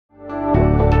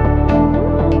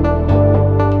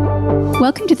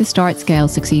Welcome to the Start, Scale,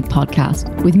 Succeed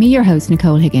podcast with me, your host,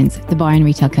 Nicole Higgins, the buyer and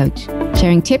retail coach,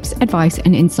 sharing tips, advice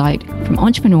and insight from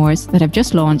entrepreneurs that have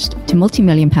just launched to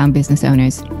multi-million pound business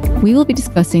owners. We will be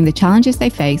discussing the challenges they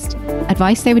faced,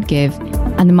 advice they would give,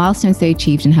 and the milestones they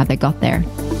achieved and how they got there.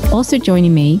 Also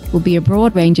joining me will be a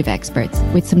broad range of experts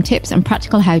with some tips and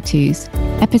practical how-tos,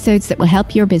 episodes that will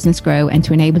help your business grow and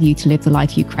to enable you to live the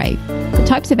life you crave. The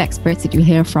types of experts that you'll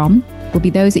hear from will be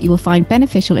those that you will find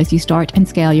beneficial as you start and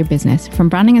scale your business, from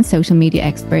branding and social media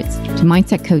experts to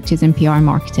mindset coaches and PR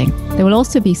marketing. There will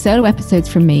also be solo episodes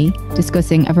from me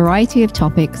discussing a variety of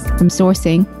topics from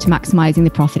sourcing to maximizing the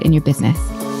profit in your business.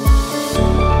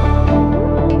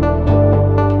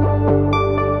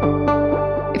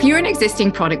 If you're an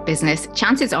existing product business,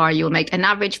 chances are you'll make an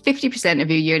average 50% of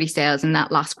your yearly sales in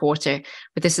that last quarter,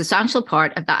 with a substantial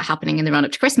part of that happening in the run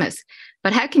up to Christmas.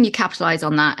 But how can you capitalize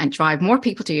on that and drive more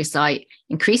people to your site,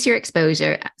 increase your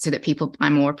exposure so that people buy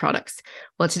more products?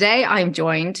 Well, today I am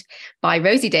joined by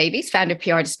Rosie Davies, founder of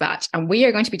PR Dispatch, and we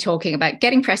are going to be talking about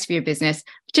getting press for your business,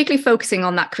 particularly focusing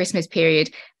on that Christmas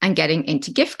period and getting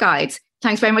into gift guides.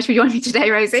 Thanks very much for joining me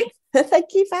today, Rosie. Thank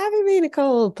you for having me,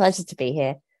 Nicole. Pleasure to be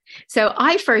here. So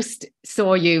I first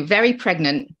saw you very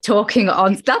pregnant talking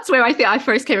on, that's where I think I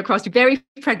first came across you, very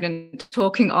pregnant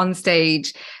talking on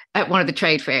stage at one of the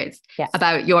trade fairs. Yes.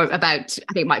 about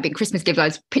I think it might have been Christmas gift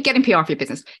guides, getting PR for your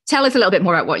business. Tell us a little bit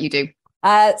more about what you do.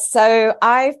 So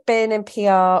I've been in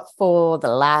PR for the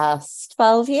last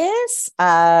 12 years.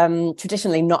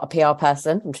 Traditionally not a PR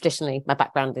person. My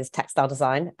background is textile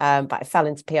design, but I fell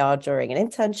into PR during an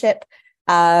internship.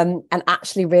 And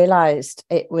actually realized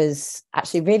it was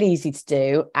actually really easy to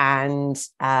do, and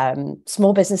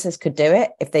small businesses could do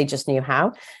it if they just knew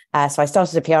how. So I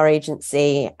started a PR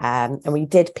agency, and we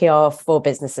did PR for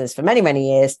businesses for many, many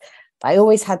years. I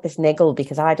always had this niggle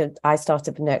because I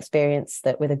started with no experience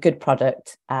that with a good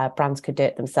product, brands could do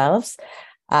it themselves.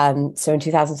 So in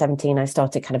 2017, I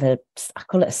started I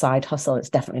call it a side hustle. It's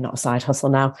definitely not a side hustle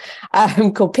now,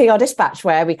 called PR Dispatch,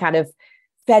 where we kind of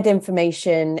fed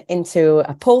information into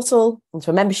a portal, into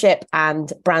a membership,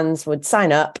 and brands would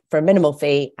sign up for a minimal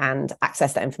fee and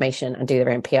access that information and do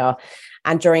their own PR.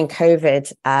 And during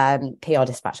COVID, PR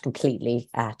Dispatch completely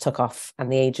took off,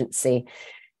 and the agency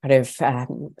kind of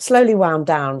slowly wound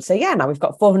down. So yeah, now we've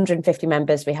got 450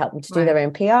 members. We help them to do their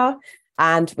own PR.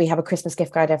 And we have a Christmas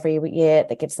gift guide every year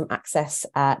that gives them access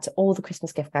to all the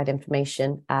Christmas gift guide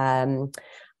information and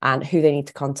who they need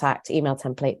to contact, email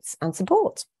templates and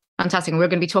support. Fantastic. And we're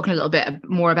going to be talking a little bit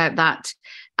more about that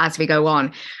as we go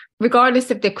on. Regardless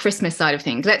of the Christmas side of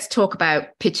things, let's talk about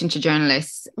pitching to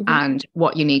journalists and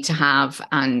what you need to have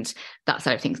and that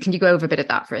side of things. Can you go over a bit of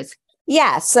that for us?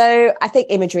 Yeah, so I think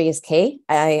imagery is key.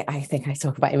 I think I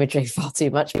talk about imagery far too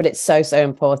much, but it's so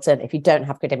important. If you don't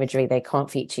have good imagery, they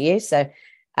can't feature you. So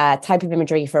type of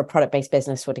imagery for a product-based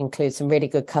business would include some really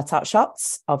good cutout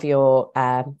shots of your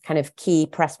kind of key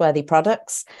press-worthy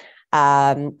products.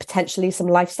 Potentially some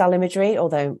lifestyle imagery,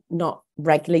 although not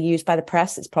regularly used by the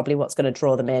press. It's probably what's going to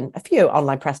draw them in. A few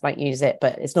online press might use it,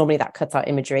 but it's normally that cutout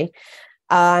imagery.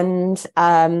 And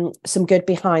some good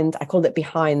I call it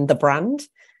behind the brand.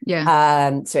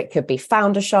 Yeah. So it could be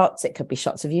founder shots, it could be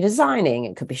shots of you designing,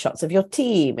 it could be shots of your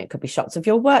team, it could be shots of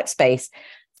your workspace,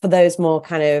 for those more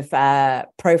kind of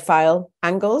profile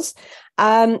angles.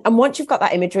 And once you've got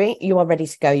that imagery, you are ready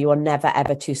to go. You are never,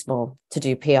 ever too small to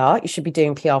do PR. You should be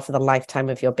doing PR for the lifetime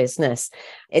of your business.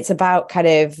 It's about kind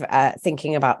of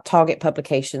thinking about target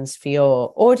publications for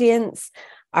your audience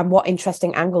and what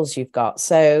interesting angles you've got.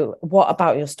 So what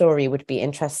about your story would be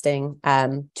interesting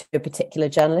to a particular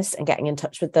journalist, and getting in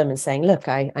touch with them and saying, look,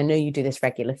 I know you do this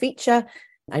regular feature.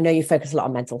 I know you focus a lot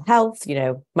on mental health. You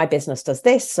know, my business does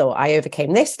this, so I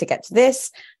overcame this to get to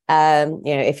this.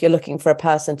 If you're looking for a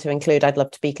person to include, I'd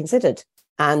love to be considered.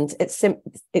 And it's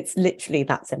literally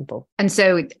that simple. And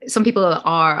so some people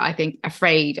are, I think,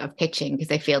 afraid of pitching because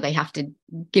they feel they have to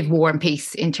give War and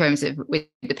Peace in terms of with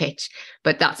the pitch,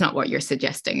 but that's not what you're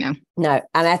suggesting now. No,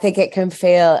 and I think it can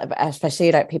feel,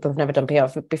 especially like people who've never done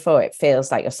PR before, it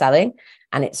feels like you're selling,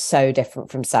 and it's so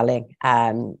different from selling.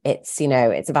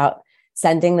 It's about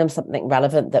sending them something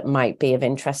relevant that might be of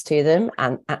interest to them.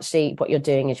 And actually what you're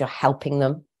doing is you're helping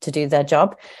them to do their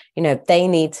job. You know, they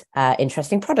need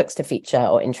interesting products to feature,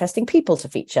 or interesting people to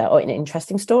feature, or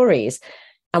interesting stories.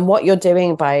 And what you're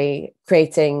doing by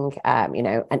creating,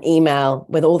 an email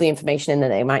with all the information in that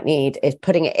they might need is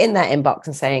putting it in their inbox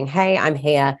and saying, hey, I'm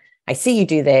here. I see you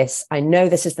do this. I know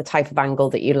this is the type of angle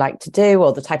that you like to do,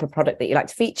 or the type of product that you like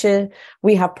to feature.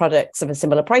 We have products of a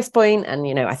similar price point, and,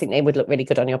 I think they would look really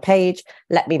good on your page.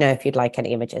 Let me know if you'd like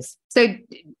any images. So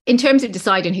in terms of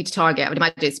deciding who to target, I would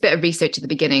imagine it's a bit of research at the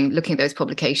beginning, looking at those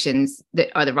publications that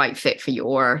are the right fit for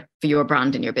your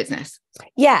brand and your business.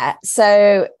 Yeah.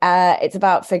 So it's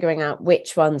about figuring out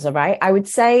which ones are right. I would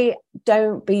say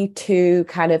don't be too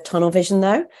kind of tunnel vision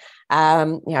though.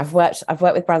 I've worked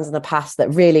with brands in the past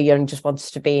that really only just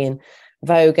wanted to be in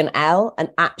Vogue and Elle,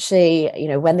 and actually,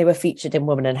 when they were featured in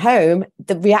Woman and Home,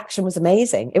 the reaction was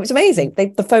amazing. It was amazing.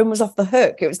 The phone was off the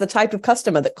hook. It was the type of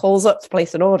customer that calls up to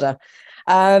place an order,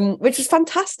 which was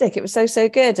fantastic. It was so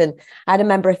good. And I had a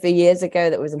member a few years ago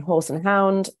that was in Horse and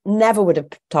Hound. Never would have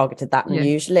targeted that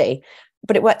usually,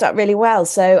 but it worked out really well.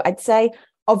 So I'd say,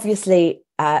 obviously,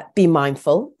 be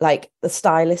mindful. Like the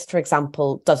stylist, for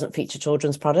example, doesn't feature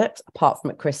children's products apart from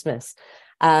at Christmas.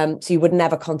 So you would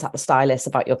never contact the stylist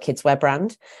about your kids' wear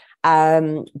brand.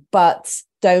 But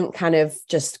don't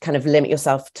just limit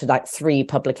yourself to like 3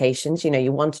 publications.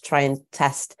 You want to try and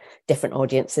test different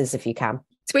audiences if you can.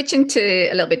 Switching to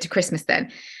a little bit to Christmas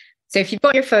then. So if you've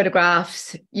got your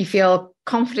photographs, you feel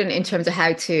confident in terms of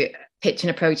how to pitch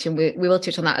and approach, and we will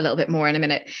touch on that a little bit more in a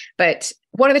minute. But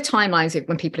what are the timelines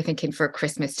when people are thinking for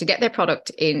Christmas to get their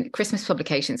product in Christmas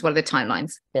publications? What are the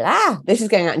timelines? This is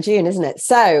going out in June, isn't it?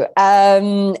 So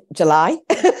July.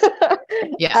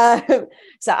 Yeah.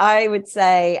 So I would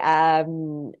say our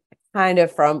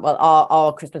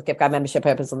Christmas gift guide membership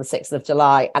opens on the 6th of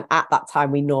July. And at that time,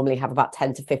 we normally have about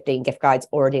 10 to 15 gift guides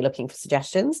already looking for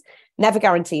suggestions. Never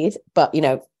guaranteed, but,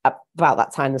 about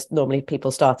that time, there's normally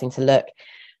people starting to look.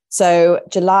 So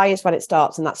July is when it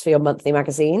starts, and that's for your monthly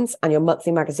magazines. And your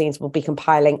monthly magazines will be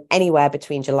compiling anywhere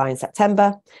between July and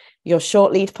September. Your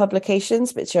short lead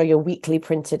publications, which are your weekly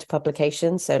printed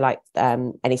publications. So like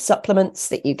any supplements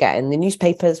that you get in the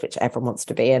newspapers, which everyone wants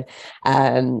to be in,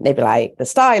 maybe like The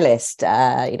Stylist,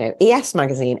 ES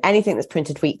magazine, anything that's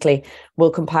printed weekly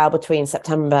will compile between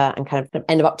September and kind of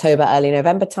end of October, early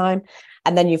November time.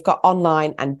 And then you've got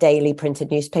online and daily printed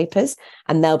newspapers,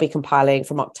 and they'll be compiling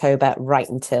from October right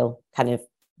until kind of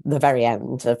the very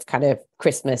end of kind of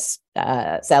Christmas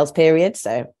sales period.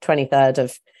 So 23rd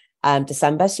of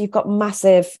December. So you've got a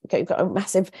massive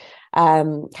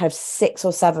kind of 6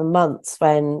 or 7 months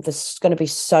when there's going to be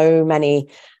so many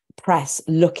press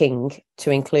looking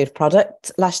to include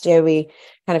product. Last year, we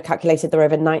kind of calculated there were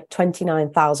over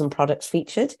 29,000 products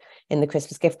featured in the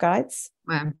Christmas gift guides.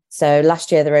 Wow. So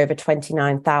last year, there were over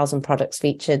 29,000 products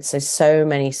featured. So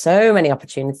many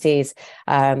opportunities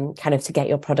kind of to get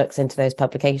your products into those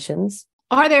publications.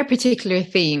 Are there particular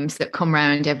themes that come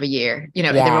around every year?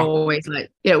 They're always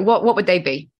like, what would they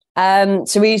be?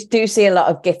 So we do see a lot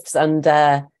of gifts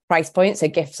under price points. So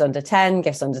gifts under 10,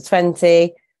 gifts under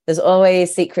 20. There's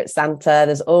always Secret Santa.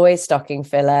 There's always stocking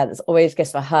filler. There's always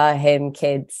gifts for her, him,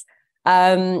 kids.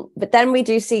 But then we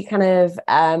do see kind of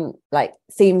like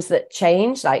themes that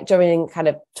change. Like during kind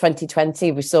of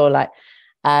 2020, we saw like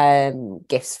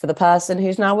gifts for the person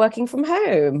who's now working from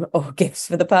home, or gifts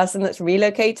for the person that's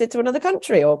relocated to another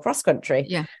country or cross country.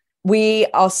 Yeah. We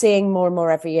are seeing more and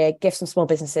more every year gifts from small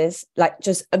businesses, like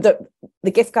just the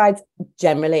gift guides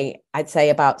generally, I'd say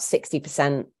about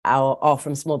 60% are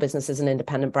from small businesses and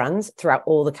independent brands throughout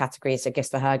all the categories. So gifts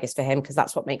for her, gifts for him, because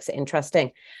that's what makes it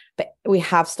interesting. But we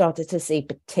have started to see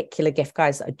particular gift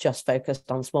guides that are just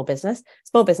focused on small businesses,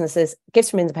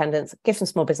 gifts from independents, gifts from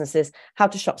small businesses, how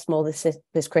to shop small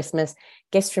this Christmas,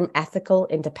 gifts from ethical,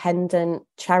 independent,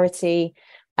 charity,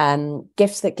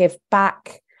 gifts that give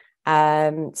back.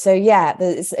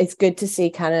 It's good to see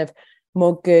kind of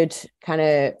more good kind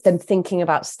of them thinking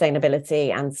about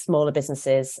sustainability and smaller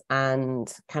businesses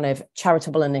and kind of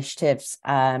charitable initiatives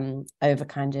over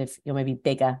kind of maybe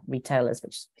bigger retailers.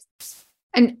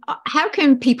 And how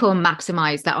can people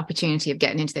maximize that opportunity of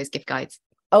getting into those gift guides?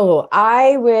 Oh,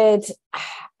 I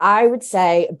would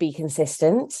say be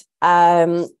consistent.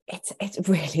 It's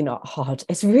really not hard.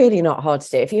 It's really not hard to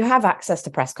do. If you have access to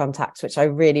press contacts, which I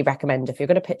really recommend, if you're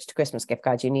going to pitch to Christmas gift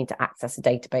guides, you need to access a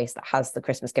database that has the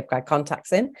Christmas gift guide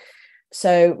contacts in.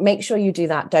 So make sure you do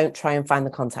that. Don't try and find the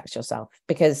contacts yourself,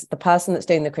 because the person that's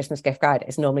doing the Christmas gift guide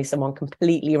is normally someone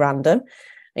completely random.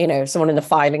 Someone in the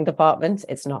filing department.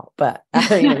 It's not, but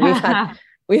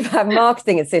We've had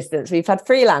marketing assistants, we've had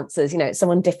freelancers, it's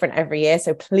someone different every year.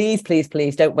 So please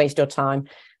don't waste your time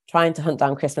trying to hunt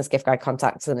down Christmas gift guide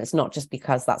contacts. And it's not just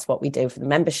because that's what we do for the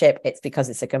membership, it's because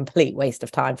it's a complete waste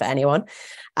of time for anyone.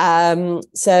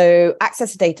 So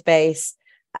access a database,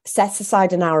 set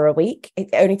aside an hour a week.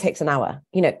 It only takes an hour.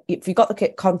 If you've got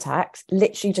the contacts,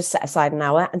 literally just set aside an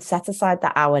hour and set aside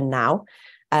that hour now.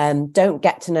 Don't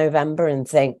get to November and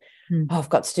think, oh, I've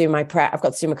got to do my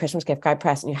Christmas gift guide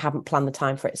press, and you haven't planned the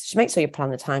time for it. So just make sure you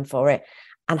plan the time for it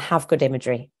and have good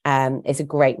imagery. It's a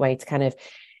great way to kind of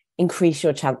increase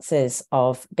your chances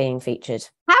of being featured.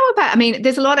 How about, I mean,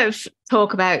 there's a lot of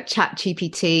talk about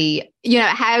ChatGPT.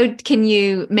 How can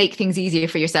you make things easier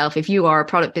for yourself if you are a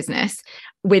product business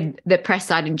with the press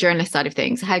side and journalist side of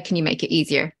things? How can you make it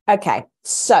easier? Okay,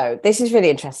 so this is really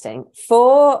interesting.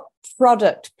 For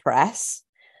product press,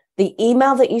 the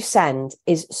email that you send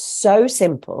is so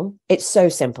simple. It's so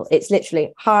simple. It's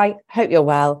literally, hi, hope you're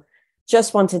well.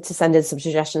 Just wanted to send in some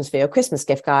suggestions for your Christmas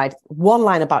gift guide, one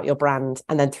line about your brand,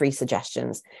 and then 3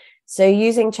 suggestions. So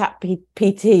using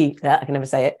ChatGPT, I can never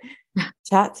say it,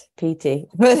 ChatGPT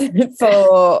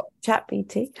for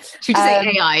ChatGPT. Should we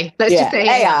say AI? Let's just say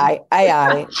AI.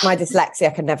 My dyslexia,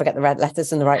 I can never get the red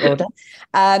letters in the right order.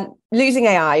 Losing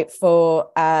AI for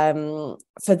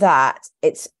that,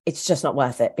 it's just not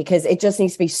worth it, because it just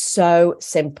needs to be so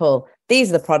simple. These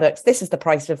are the products, this is the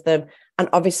price of them. And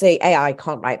obviously AI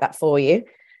can't write that for you.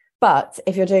 But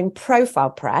if you're doing profile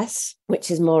press,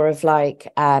 which is more of like,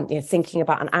 thinking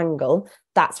about an angle,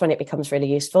 that's when it becomes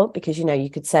really useful, because, you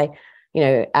could say,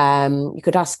 you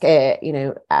could ask it,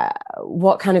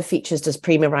 what kind of features does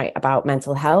Prima write about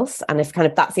mental health? And if kind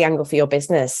of that's the angle for your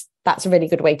business, that's a really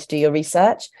good way to do your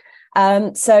research.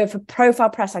 So for profile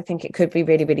press, I think it could be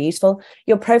really, really useful.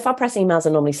 Your profile press emails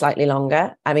are normally slightly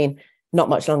longer. I mean, not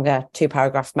much longer, 2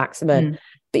 paragraphs maximum,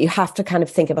 but you have to kind of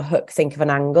think of a hook, think of an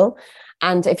angle.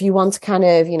 And if you want to kind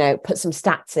of, put some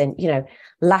stats in,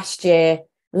 last year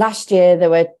there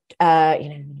were,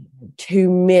 2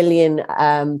 million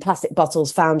plastic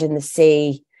bottles found in the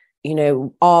sea.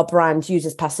 Our brand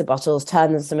uses plastic bottles,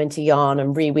 turns them into yarn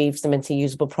and reweaves them into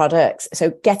usable products.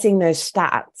 So getting those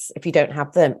stats, if you don't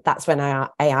have them, that's when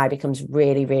AI becomes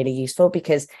really, really useful,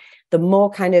 because the more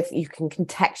kind of you can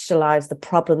contextualize the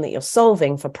problem that you're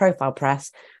solving for profile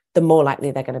press, the more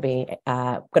likely they're going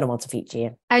to want to feature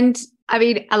you. And I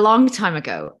mean, a long time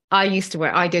ago, I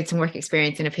did some work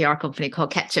experience in a PR company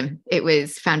called Ketchum. It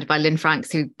was founded by Lynn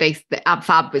Franks, who the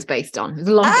AbFab was based on. It was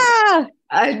a long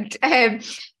time.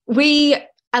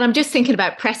 And I'm just thinking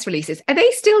about press releases. Are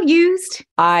they still used?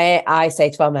 I say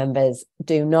to our members,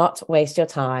 do not waste your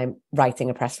time writing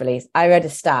a press release. I read a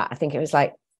stat, I think it was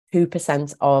like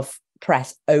 2% of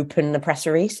press open the press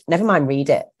release. Never mind read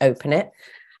it, open it.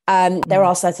 There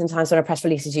are certain times when a press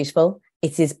release is useful.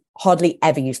 It is hardly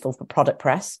ever useful for product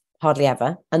press, hardly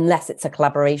ever, unless it's a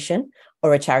collaboration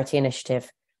or a charity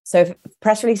initiative. So if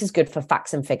press release is good for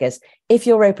facts and figures. If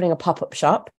you're opening a pop-up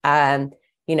shop, then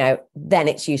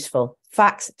it's useful.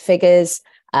 Facts, figures,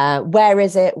 where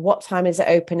is it? What time is it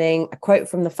opening? A quote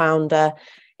from the founder.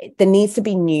 There needs to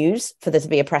be news for there to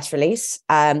be a press release.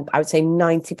 I would say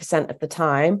 90% of the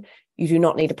time, you do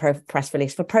not need a press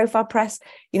release. For profile press,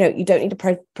 you don't need a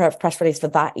press release for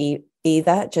that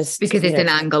either. Just because it's an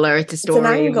angle or it's a story. It's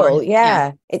an angle,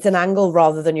 yeah. It's an angle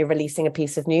rather than you're releasing a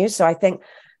piece of news. So I think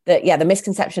that, the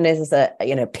misconception is that,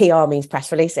 PR means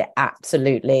press release. It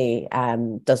absolutely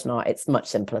does not. It's much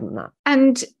simpler than that.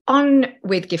 And on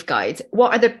with gift guides,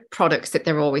 what are the products that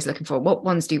they're always looking for? What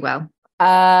ones do well?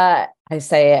 I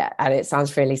say it, and it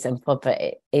sounds really simple, but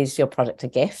is your product a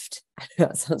gift?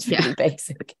 That sounds really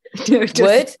basic.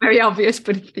 Would very obvious,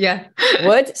 but yeah.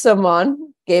 Would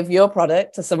someone give your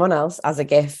product to someone else as a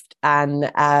gift? And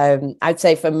I'd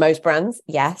say for most brands,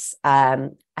 yes. I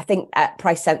think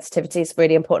price sensitivity is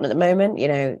really important at the moment.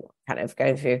 Kind of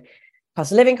going through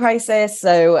cost of living crisis.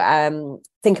 So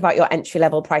think about your entry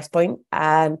level price point.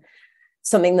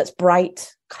 Something that's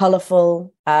bright,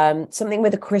 colourful, something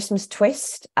with a Christmas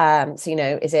twist.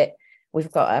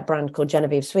 We've got a brand called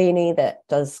Genevieve Sweeney that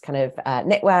does kind of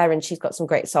knitwear, and she's got some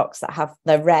great socks that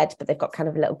they're red, but they've got kind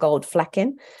of a little gold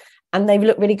flecking, and they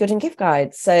look really good in gift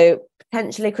guides. So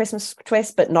potentially Christmas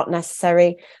twist, but not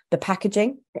necessary. The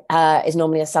packaging is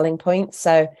normally a selling point.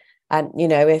 So,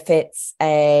 if it's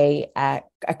a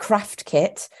craft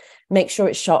kit, make sure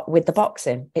it's shot with the box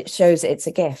in. It shows it's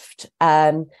a gift.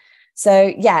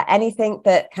 So yeah, anything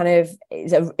that kind of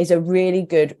is a really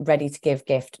good ready to give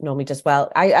gift normally does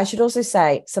well. I should also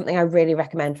say something I really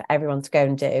recommend for everyone to go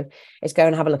and do is go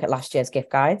and have a look at last year's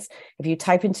gift guides. If you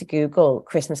type into Google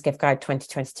Christmas gift guide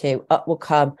 2022, up will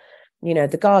come,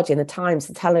 The Guardian, The Times,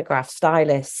 The Telegraph,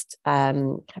 Stylist,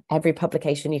 every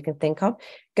publication you can think of.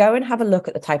 Go and have a look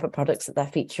at the type of products that they're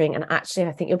featuring. And actually,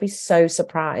 I think you'll be so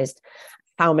surprised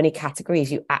how many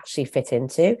categories you actually fit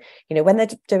into. When they're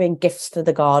doing gifts for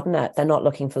the gardener, they're not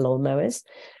looking for lawnmowers.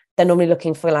 They're normally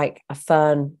looking for like a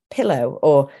fern pillow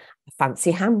or a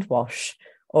fancy hand wash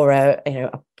or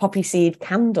a poppy seed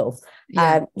candle.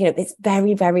 It's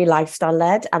very, very lifestyle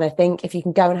led. And I think if you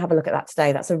can go and have a look at that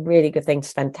today, that's a really good thing to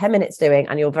spend 10 minutes doing.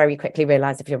 And you'll very quickly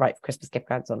realize if you're right for Christmas gift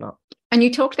cards or not. And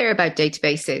you talked there about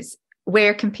databases.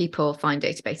 Where can people find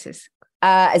databases?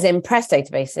 As in press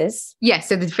databases? Yes.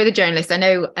 So for the journalists, I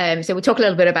know. So we'll talk a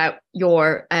little bit about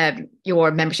your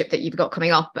membership that you've got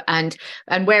coming up, and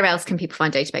where else can people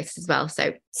find databases as well?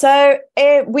 So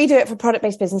we do it for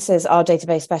product-based businesses. Our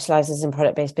database specializes in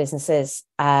product-based businesses.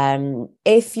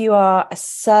 If you are a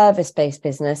service-based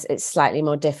business, it's slightly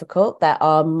more difficult. There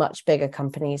are much bigger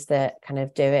companies that kind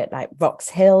of do it, like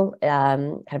Rox Hill,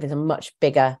 kind of is a much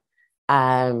bigger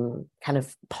kind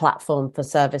of platform for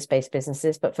service-based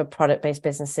businesses, but for product-based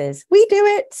businesses, we do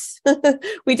it.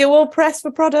 We do all press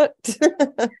for product.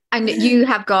 And you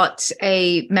have got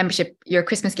a membership, your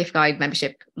Christmas gift guide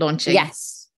membership launching.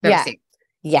 Yes.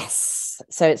 Yes.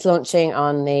 So it's launching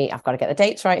on I've got to get the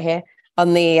dates right here,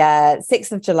 on the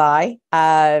 6th of July.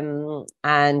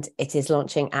 And it is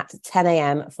launching at 10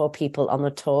 a.m. for people on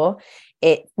the tour.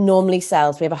 It normally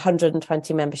sells, we have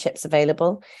 120 memberships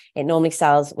available. It normally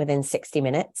sells within 60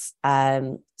 minutes.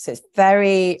 So it's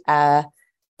very,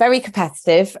 very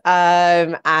competitive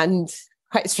and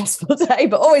quite a stressful day,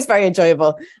 but always very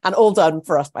enjoyable, and all done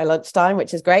for us by lunchtime,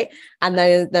 which is great. And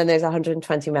then there's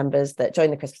 120 members that join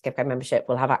the Christmas gift guide membership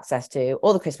will have access to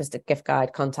all the Christmas gift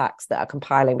guide contacts that are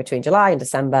compiling between July and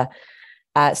December.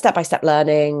 Step-by-step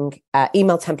learning,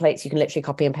 email templates you can literally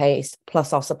copy and paste,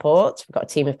 plus our support. We've got a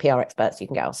team of PR experts. You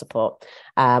can get our support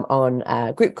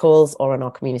on group calls or on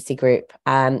our community group.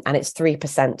 And it's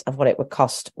 3% of what it would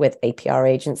cost with a PR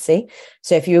agency.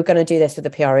 So if you were going to do this with a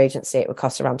PR agency, it would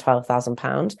cost around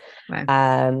 £12,000.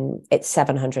 Wow. It's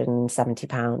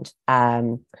 £770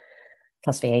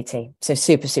 plus VAT. So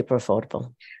super, super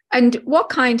affordable. And what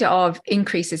kind of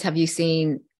increases have you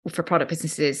seen for product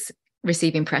businesses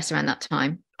receiving press around that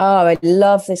time? Oh, I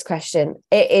love this question.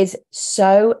 It is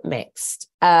so mixed.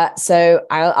 So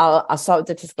I'll start with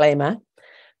the disclaimer.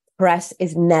 Press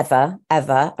is never,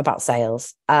 ever about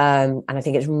sales. And I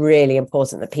think it's really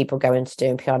important that people go into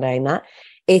doing PR knowing that.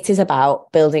 It is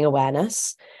about building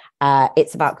awareness.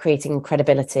 It's about creating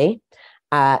credibility,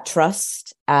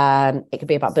 trust. It could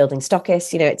be about building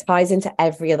stockists. It ties into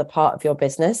every other part of your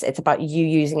business. It's about you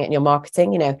using it in your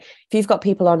marketing. If you've got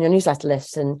people on your newsletter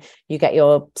list and you get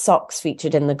your socks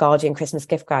featured in the Guardian Christmas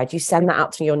gift guide, you send that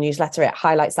out to your newsletter, it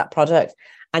highlights that product,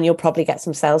 and you'll probably get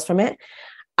some sales from it.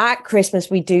 At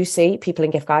Christmas, we do see people in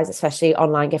gift guides, especially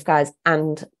online gift guides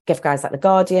and gift guides like The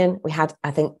Guardian. We had, I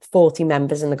think, 40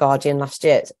 members in The Guardian last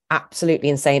year. It's absolutely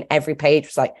insane. Every page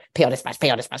was like, PR dispatch,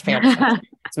 PR dispatch, PR dispatch.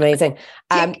 It's amazing.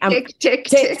 Tick.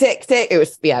 It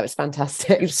was fantastic.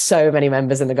 There was so many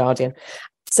members in The Guardian.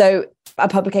 So a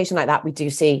publication like that, we do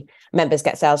see members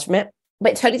get sales from it.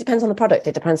 But it totally depends on the product.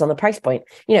 It depends on the price point.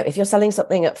 If you're selling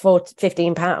something at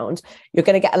 £15, you're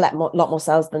going to get a lot more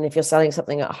sales than if you're selling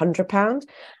something at £100.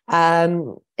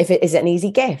 Is it an easy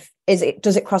gift? Does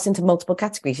it cross into multiple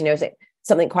categories? Is it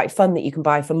something quite fun that you can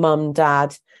buy for mum,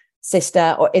 dad,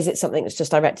 sister, or is it something that's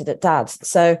just directed at dads?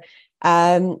 So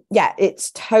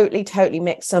it's totally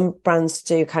mixed. Some brands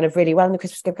do kind of really well in the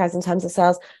Christmas gift guides in terms of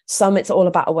sales. Some it's all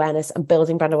about awareness and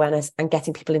building brand awareness and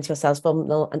getting people into your sales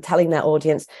funnel and telling their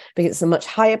audience, because it's a much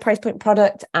higher price point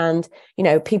product, and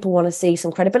people want to see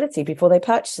some credibility before they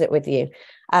purchase it with you.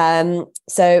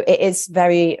 So it is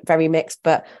very, very mixed,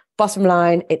 but bottom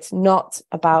line, it's not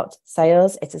about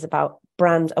sales. It is about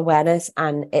brand awareness.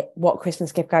 And what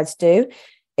Christmas gift guides do,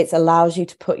 it allows you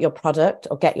to put your product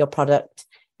or get your product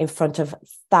in front of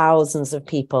thousands of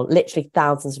people, literally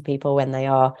thousands of people when they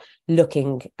are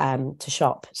looking to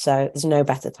shop. So there's no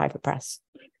better type of press.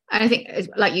 And I think,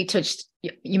 like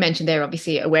you mentioned there,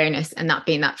 obviously awareness, and that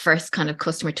being that first kind of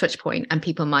customer touch point, and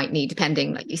people might need,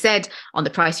 depending, like you said, on the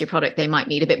price of your product, they might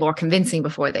need a bit more convincing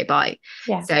before they buy.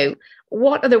 Yeah. So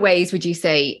what other ways would you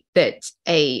say that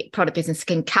a product business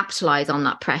can capitalize on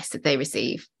that press that they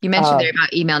receive? You mentioned there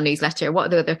about email newsletter. What are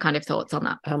the other kind of thoughts on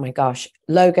that? Oh my gosh,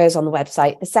 logos on the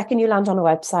website. The second you land on a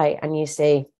website and you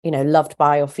see, loved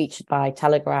by or featured by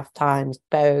Telegraph, Times,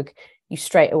 Vogue, you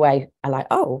straight away are like,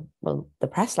 oh, well, the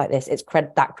press like this, it's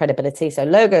that credibility. So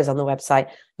logos on the website,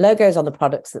 logos on the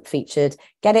products that featured,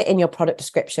 get it in your product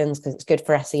descriptions because it's good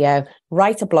for SEO.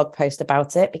 Write a blog post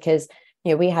about it, because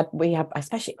we have,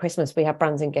 especially at Christmas, we have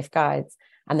brands in gift guides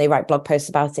and they write blog posts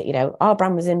about it. Our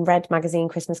brand was in Red Magazine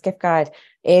Christmas gift guide,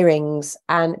 earrings,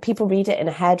 and people read it in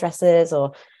a hairdresser's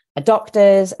or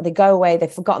doctors, they go away,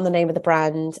 they've forgotten the name of the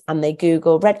brand, and they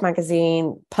Google Red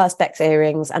Magazine, Perspex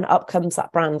earrings, and up comes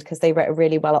that brand because they wrote a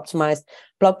really well optimized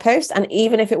blog post. And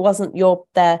even if it wasn't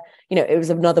it was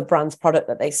another brand's product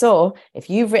that they saw, if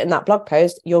you've written that blog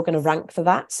post, you're going to rank for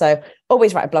that. So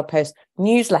always write a blog post,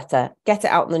 newsletter, get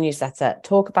it out in the newsletter,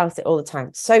 talk about it all the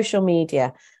time, social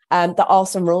media. There are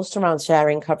some rules around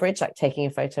sharing coverage, like taking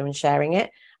a photo and sharing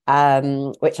it.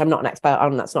 Which I'm not an expert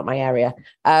on, that's not my area.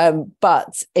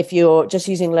 But if you're just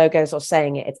using logos or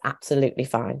saying it, it's absolutely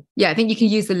fine. Yeah, I think you can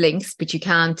use the links, but you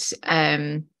can't,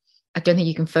 I don't think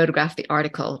you can photograph the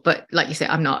article. But like you say,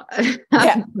 I'm not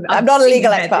I'm not a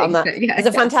legal expert on that. Yeah,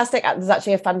 there's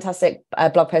actually a fantastic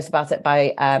blog post about it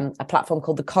by a platform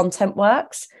called the Content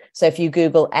Works. So if you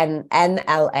Google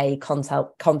NLA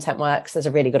Content Works, there's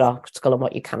a really good article on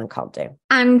what you can and can't do.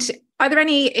 And are there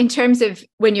any, in terms of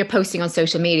when you're posting on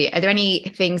social media, are there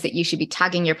any things that you should be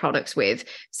tagging your products with?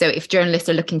 So if journalists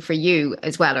are looking for you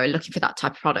as well, or looking for that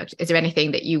type of product, is there anything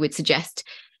that you would suggest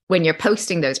when you're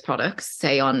posting those products,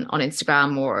 say on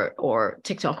Instagram or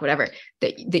TikTok, whatever,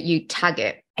 that you tag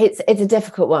it? It's a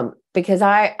difficult one, because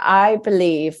I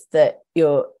believe that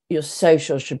your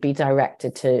social should be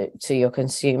directed to your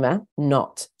consumer,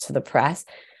 not to the press.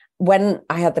 When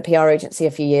I had the PR agency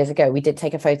a few years ago, we did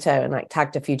take a photo and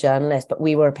tagged a few journalists, but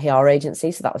we were a PR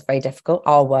agency, so that was very difficult.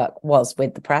 Our work was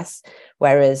with the press,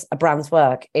 whereas a brand's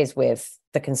work is with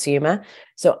the consumer.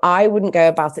 So I wouldn't go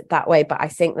about it that way, but I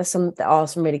think there are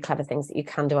some really clever things that you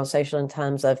can do on social in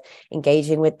terms of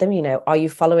engaging with them. Are you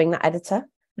following that editor?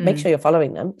 Make sure you're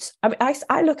following them. I mean,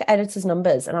 I look at editors'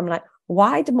 numbers and I'm like,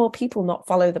 why do more people not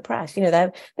follow the press?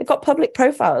 They've got public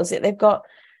profiles. They've got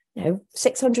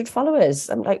 600 followers.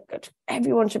 I'm like,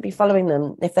 everyone should be following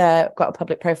them if they've got a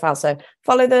public profile. So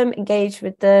follow them, engage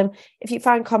with them. If you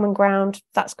find common ground,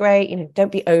 that's great.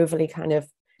 Don't be overly kind of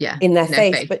in their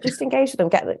face, but just engage with them,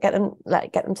 get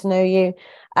them to know you.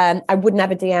 I would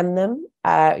never DM them.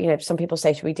 Some people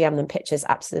say, should we DM them pictures?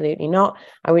 Absolutely not.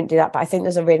 I wouldn't do that. But I think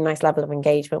there's a really nice level of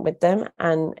engagement with them.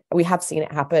 And we have seen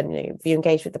it happen. If you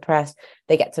engage with the press,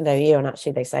 they get to know you. And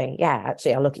actually they say, yeah,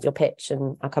 actually, I'll look at your pitch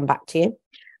and I'll come back to you.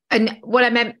 And what I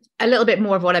meant, a little bit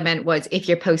more of what I meant was if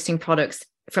you're posting products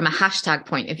from a hashtag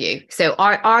point of view. So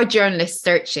are journalists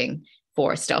searching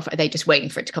for stuff? Are they just waiting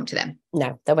for it to come to them?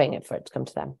 No, they're waiting for it to come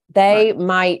to them. They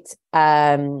might put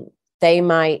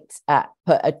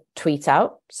a tweet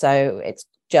out. So it's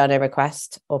journal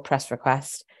request or press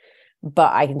request.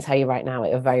 But I can tell you right now,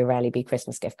 it will very rarely be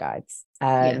Christmas gift guides.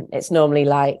 It's normally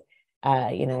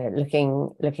looking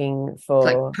for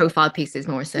like profile pieces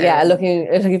more so. Yeah,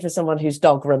 looking for someone whose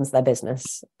dog runs their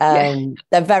business.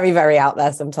 They're very, very out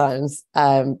there sometimes.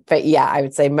 But yeah, I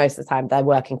would say most of the time they're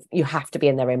working. You have to be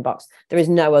in their inbox. There is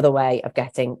no other way of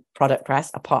getting product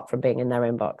press apart from being in their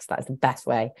inbox. That is the best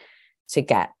way to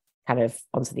get kind of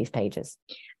onto these pages.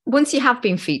 Once you have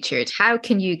been featured, how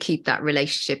can you keep that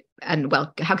relationship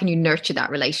how can you nurture that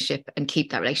relationship and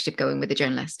keep that relationship going with the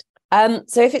journalist?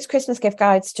 So if it's Christmas gift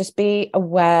guides, just be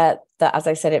aware that, as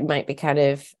I said, it might be kind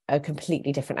of a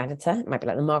completely different editor. It might be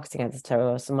like the marketing editor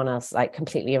or someone else, like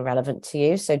completely irrelevant to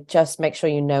you. So just make sure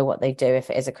you know what they do if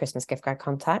it is a Christmas gift guide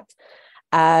contact.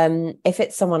 If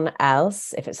it's someone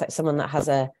else, if it's like someone that has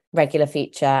a regular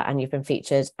feature and you've been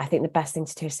featured, I think the best thing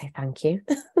to do is say thank you.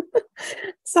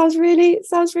 sounds really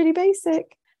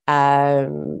basic.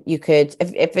 You could,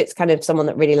 if it's kind of someone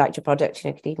that really liked your product,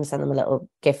 you could even send them a little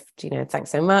gift,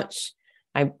 thanks so much.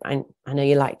 I know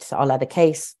you liked our leather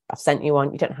case. I've sent you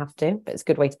one. You don't have to, but it's a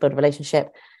good way to build a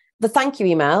relationship. The thank you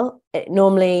email, it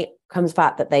normally comes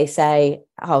back that they say,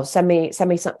 oh, send me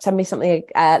something.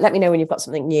 Let me know when you've got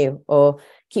something new, or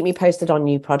keep me posted on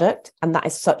new product. And that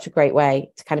is such a great way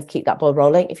to kind of keep that ball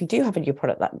rolling. If you do have a new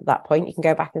product at that point, you can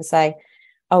go back and say,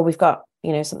 oh, we've got,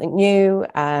 something new,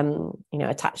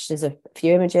 attached as a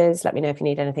few images. Let me know if you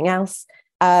need anything else.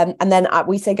 And then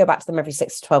we say go back to them every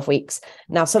 6 to 12 weeks.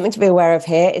 Now, something to be aware of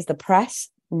here is the press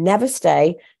never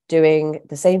stay doing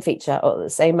the same feature or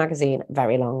the same magazine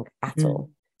very long at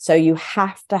all. So you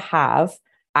have to have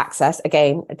access to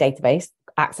a database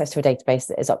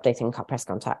that is updating press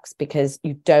contacts, because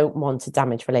you don't want to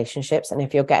damage relationships. And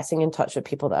if you're getting in touch with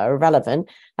people that are irrelevant,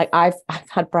 like I've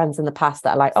had brands in the past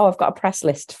that are like, oh, I've got a press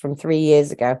list from 3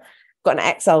 years ago, got an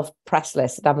Excel press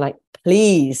list. And I'm like,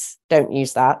 please don't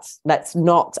use that. Let's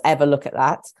not ever look at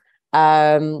that.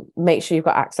 Make sure you've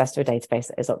got access to a database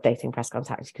that is updating press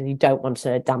contacts, because you don't want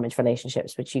to damage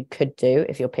relationships, which you could do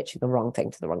if you're pitching the wrong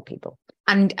thing to the wrong people.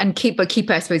 And keep a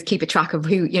track of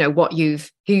who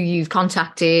you've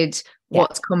contacted,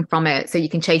 what's come from it, so you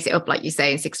can chase it up, like you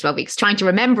say, in 6 to 12 weeks. Trying to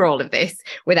remember all of this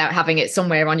without having it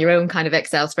somewhere on your own kind of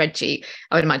Excel spreadsheet,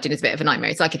 I would imagine, is a bit of a nightmare.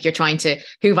 It's like if you're trying to,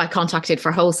 who have I contacted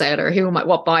for wholesale, or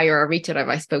what buyer or retailer have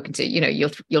I spoken to?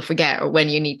 You'll forget, or when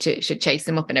you should chase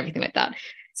them up and everything like that.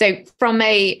 So from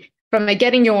a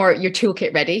getting your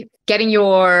toolkit ready, getting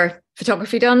your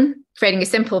photography done, creating a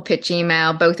simple pitch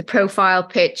email, both a profile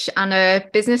pitch and a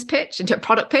business pitch, into a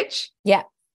product pitch. Yeah.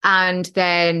 And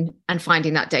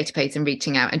finding that database and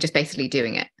reaching out and just basically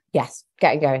doing it. Yes,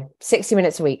 getting going. 60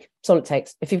 minutes a week. That's all it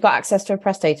takes. If you've got access to a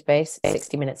press database,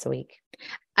 60 minutes a week.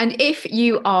 And if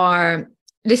you are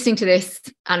listening to this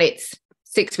and it's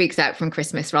 6 weeks out from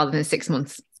Christmas rather than 6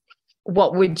 months,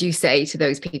 what would you say to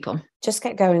those people? Just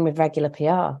get going with regular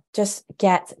PR. Just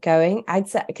get going. I'd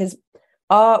say, because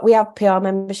we have PR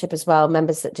membership as well,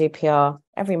 members that do PR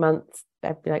every month,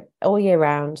 like all year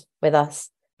round with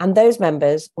us. And those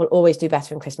members will always do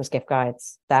better in Christmas gift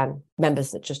guides than members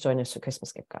that just join us for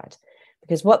Christmas gift guide.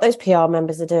 Because what those PR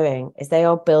members are doing is they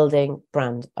are building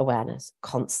brand awareness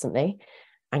constantly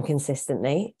and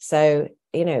consistently. So,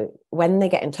 when they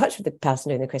get in touch with the person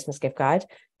doing the Christmas gift guide,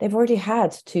 they've already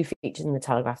had 2 features in the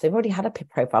Telegraph. They've already had a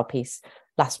profile piece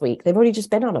last week. They've already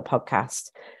just been on a podcast.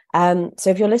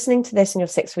 So if you're listening to this and you're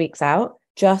 6 weeks out,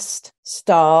 just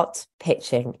start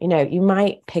pitching. You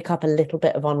might pick up a little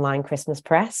bit of online Christmas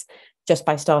press just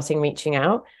by starting reaching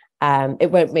out.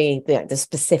 It won't be the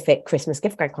specific Christmas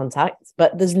gift guide contacts,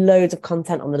 but there's loads of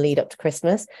content on the lead up to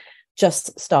Christmas.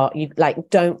 Just start.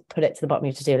 Don't put it to the bottom of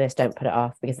your to-do list. Don't put it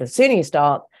off, because the sooner you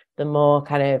start, the more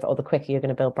or the quicker you're going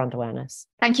to build brand awareness.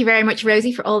 Thank you very much,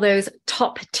 Rosie, for all those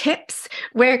top tips.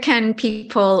 Where can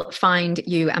people find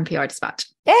you and PR Dispatch?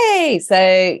 Yay!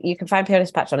 So you can find PR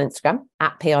Dispatch on Instagram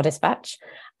at PR Dispatch.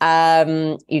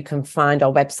 You can find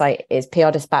our website is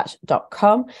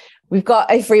prdispatch.com. We've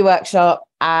got a free workshop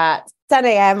at 10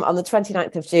 a.m. on the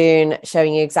 29th of June,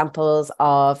 showing you examples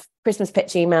of Christmas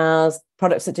pitch emails,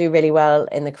 products that do really well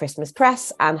in the Christmas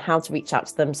press, and how to reach out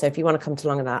to them. So if you want to come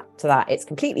along to that, it's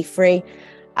completely free.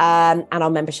 And our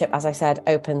membership, as I said,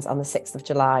 opens on the 6th of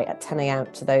July at 10 a.m.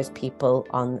 to those people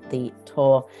on the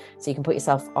tour. So you can put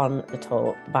yourself on the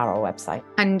tour via our website.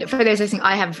 And for those listening,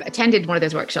 I have attended one of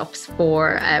those workshops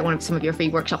for some of your free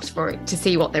workshops to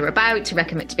see what they were about, to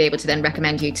be able to then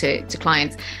recommend you to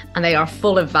clients, and they are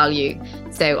full of value.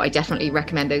 So I definitely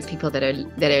recommend those people that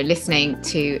are listening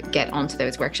to get onto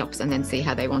those workshops and then see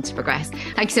how they want to progress.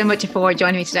 Thank you so much for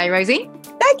joining me today, Rosie.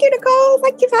 Thank you, Nicole.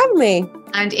 Thank you for having me.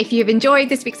 And if you've enjoyed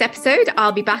this week's episode,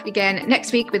 I'll be back again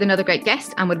next week with another great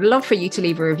guest, and would love for you to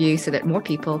leave a review so that more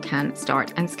people can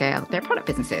start and scale their product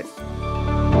businesses.